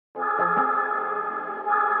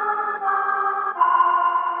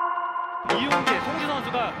이용재, 송지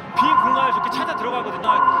선수가 빈 공간을 좋게 찾아 들어가거든요.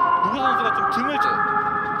 우고 선수가 좀 등을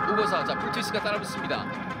우고서 자 불투이스가 따라붙습니다.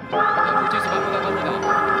 불투이스 맞고 나갑니다.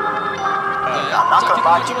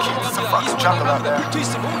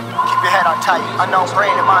 불투이스 Keep your head on tight. Unknown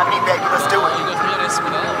brain and mind me, baby. Let's do it.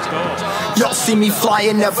 Y'all see me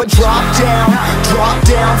flying, never drop down. Drop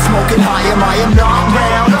down, smoking high, I am not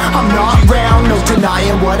round. I'm not round, no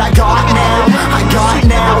denying what I got now. I got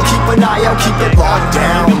now, keep an eye out, keep it locked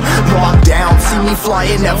down. Locked down, see me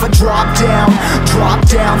flying, never drop down. Drop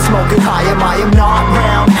down, smoking high, I am not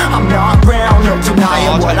round. I'm not round, no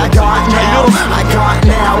denying what I got now. I got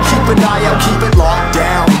now, keep an eye out, keep it locked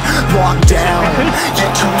down. Locked down,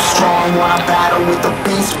 you're too strong when I battle with the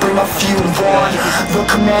beast, bring a few on. The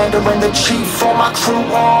commander and the chief for my crew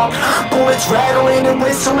on. Bullets rattling and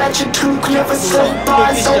whistle at your toque, never sleep,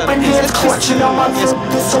 eyes open, hands clutching on my throat.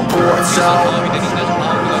 It's a war zone.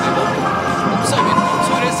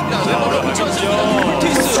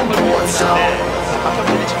 It's a war zone.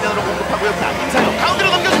 가운데로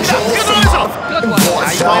넘겨줍니다. war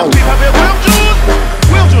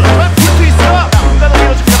고영준 불투이스가 공간을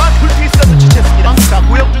밀어줍니다만 불투이스가 눈치챘습니다. 자,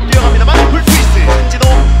 고영준 뛰어갑니다만 불투이스 진호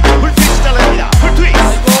불투이스 잘라냅니다.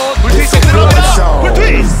 불투이스 들어갑니다.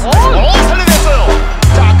 불투이스 살려냈어요.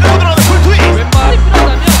 자, 끌고 들어가는 불투이스 왼발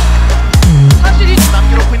필요하다면 사실이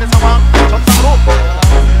남겨놓고 있는 상황 전방으로.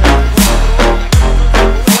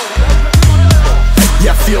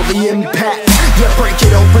 Yeah, feel the impact. Yeah, break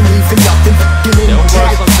it open, leaving nothing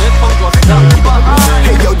intact.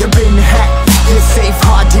 Hey yo, you been hacked. You're safe,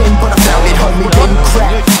 hardened, but I found it, homie, been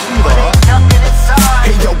cracked.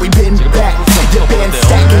 Hey yo, we been back. Your band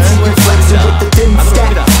stacking, see you flexing with the thin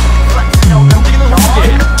stack.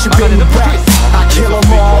 You been whacked. I kill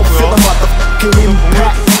 'em all, feel the motherfucking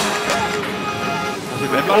impact.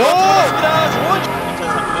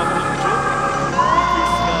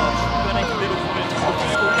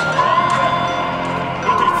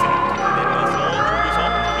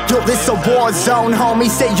 Yo, this a war zone,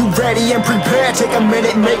 homie. Say you ready and prepared. Take a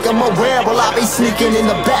minute, make them aware. Well, I be sneaking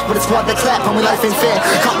in the back, but it's what the clap, homie, life ain't fair.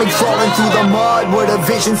 Caught me crawling through the mud where the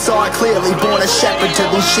vision saw it clearly. Born a shepherd to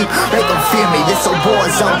these sheep, make them fear me. This a war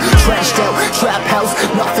zone, trashed out, trap house,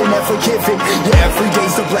 nothing ever given. Yeah, every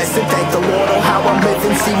day's a blessing, thank the Lord, oh how I'm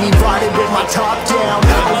living. See me riding with my top down,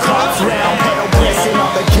 oh cops round, pedal pressing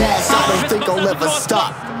on the gas. I don't think I'll ever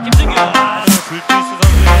stop.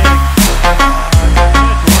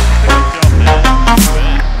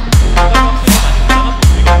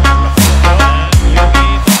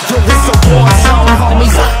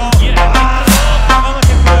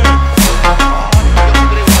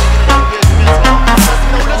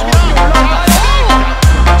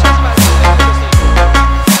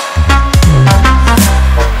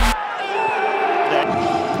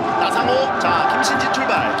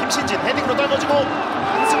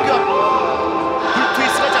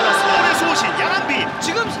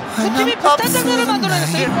 팀이 비슷한 장면을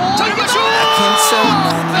만들어냈어요.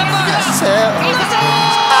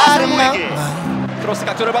 크로스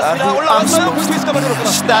각도를 봤습니다. 올라왔어요. 불투이스가 만들어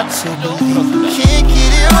끊었습니다.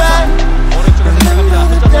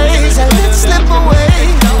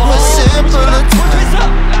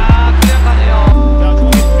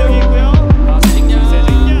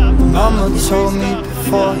 Mama told me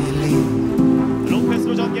before you leave,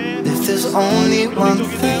 if there's only one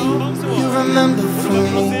thing you remember from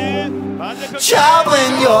me, child,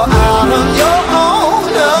 when you're out on your own,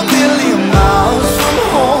 a million miles from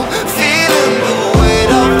home, feeling the weight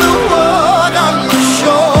of the world on your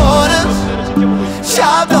shoulders,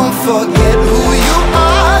 child, don't forget who you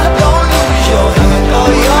are, don't lose your head or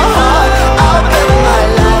your heart. I'll bet my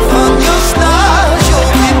life on your stars,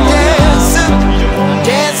 you'll be dancing,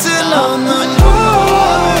 dancing on the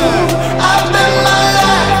moon. I'll bet my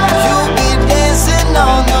life you'll be dancing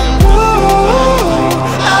on the moon.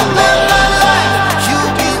 I'll bet my life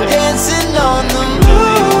you'll be dancing on the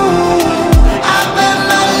moon. I'll bet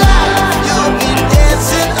my life you'll be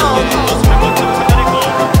dancing on the moon.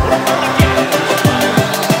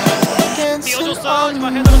 Dancing on the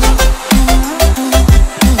moon.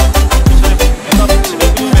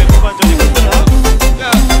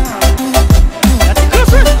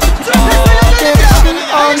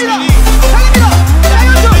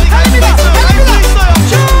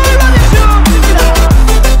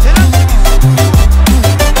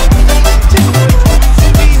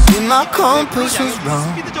 My compass was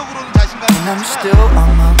wrong, and I'm still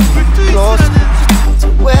on my way closer to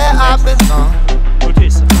where I belong. I'm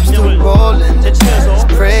still rolling the dice,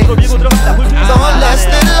 praise don't last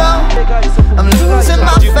it long. I'm losing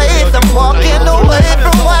my faith, I'm walking away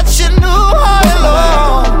from what you knew all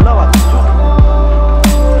along.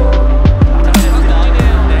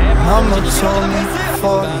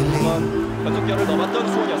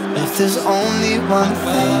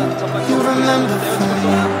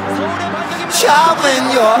 Child, when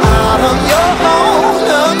you're out on your own,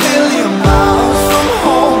 a million miles from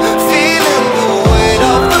home, feeling the weight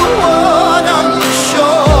of the world on your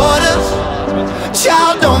shoulders.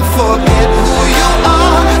 Child, don't forget who you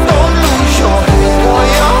are, don't lose your head or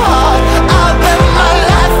your heart. I'll bet my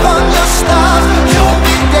life on your stars. You'll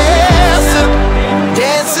be dancing,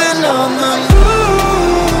 dancing on the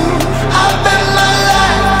moon. I'll bet my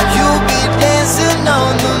life you'll be dancing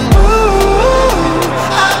on the moon.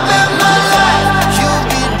 I'll bet my life you'll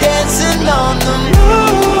be dancing on the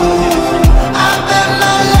moon. I'll bet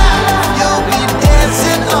my life you'll be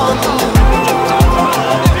dancing on the moon.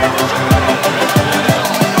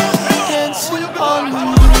 Dancing on the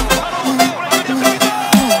moon.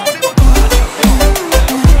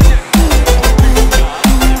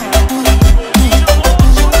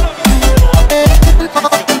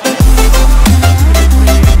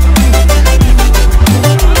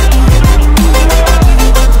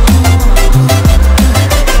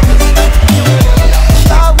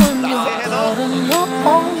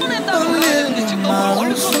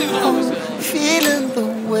 Feeling the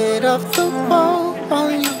weight of the world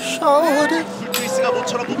on your shoulders. 불투이스가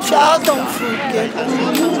모처럼 Child, don't forget who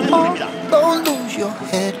you are. Don't lose your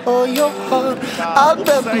head or your heart. I'll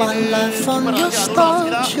bet my life on your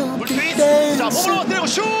stars. You'll be dancing,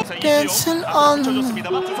 dancing on the moon.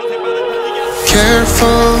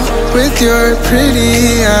 Careful with your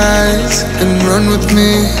pretty eyes and run with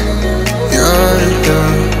me, you're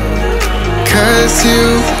young. Cause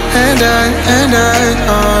you and I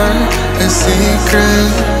are a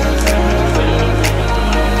secret.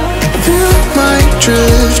 Feel my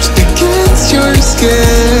drift against your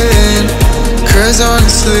skin. Cause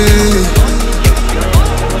honestly,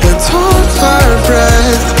 let's hold our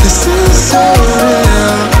breath. This is so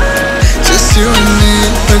real. Just you and me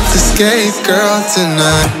with the skate girl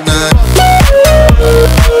tonight.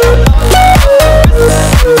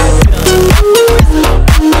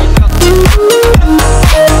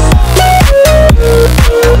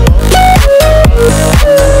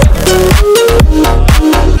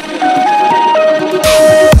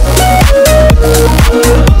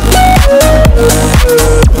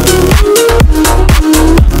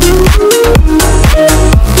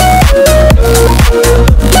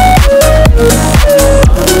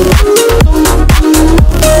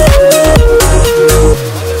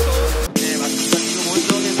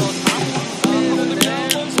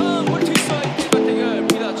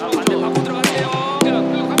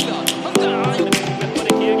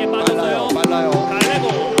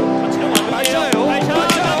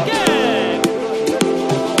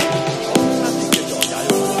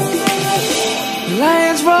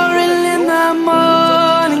 Lions roaring in the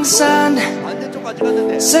morning sun,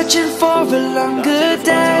 searching for a longer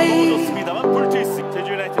day.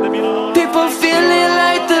 People feeling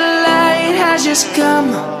like the light has just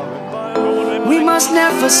come. We must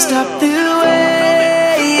never stop the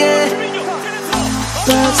way.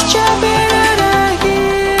 Birds jumping and I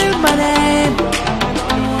hear my name,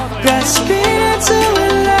 grasping into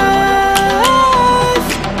life.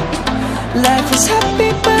 Life is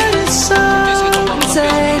happy but it's so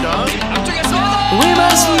insane. We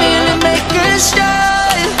must merely make a start.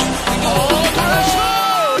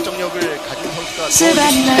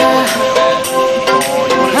 Savannah,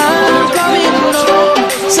 I'm coming home.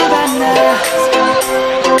 Savannah,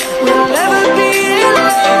 we'll never be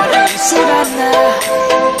alone. Savannah,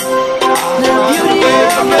 the beauty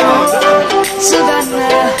of love.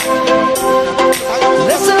 Savannah,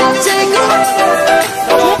 let's all take a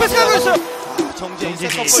walk.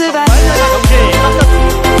 Savannah.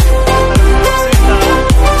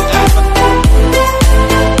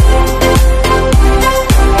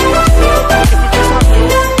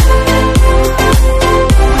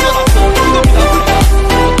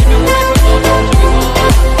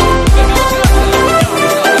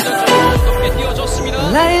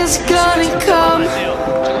 Lions gonna come.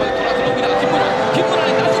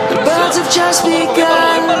 The birds have just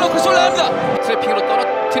begun.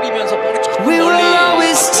 We will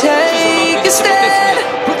always take a stand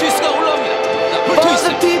for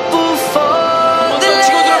the people, for the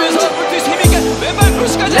land.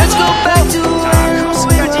 Let's go back to where we were.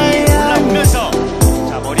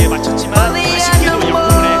 For the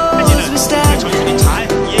animals we stand.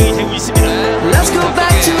 Let's go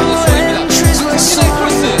back to when trees were sown.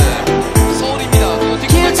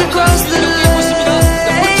 Kids across the land.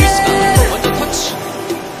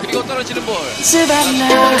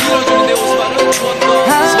 Savannah,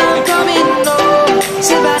 I'm coming home.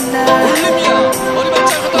 Savannah,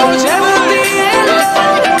 we'll never be alone.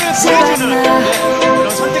 Savannah,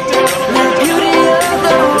 the beauty of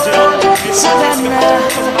the world. Savannah,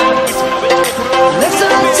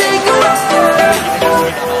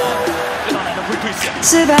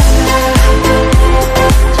 survive.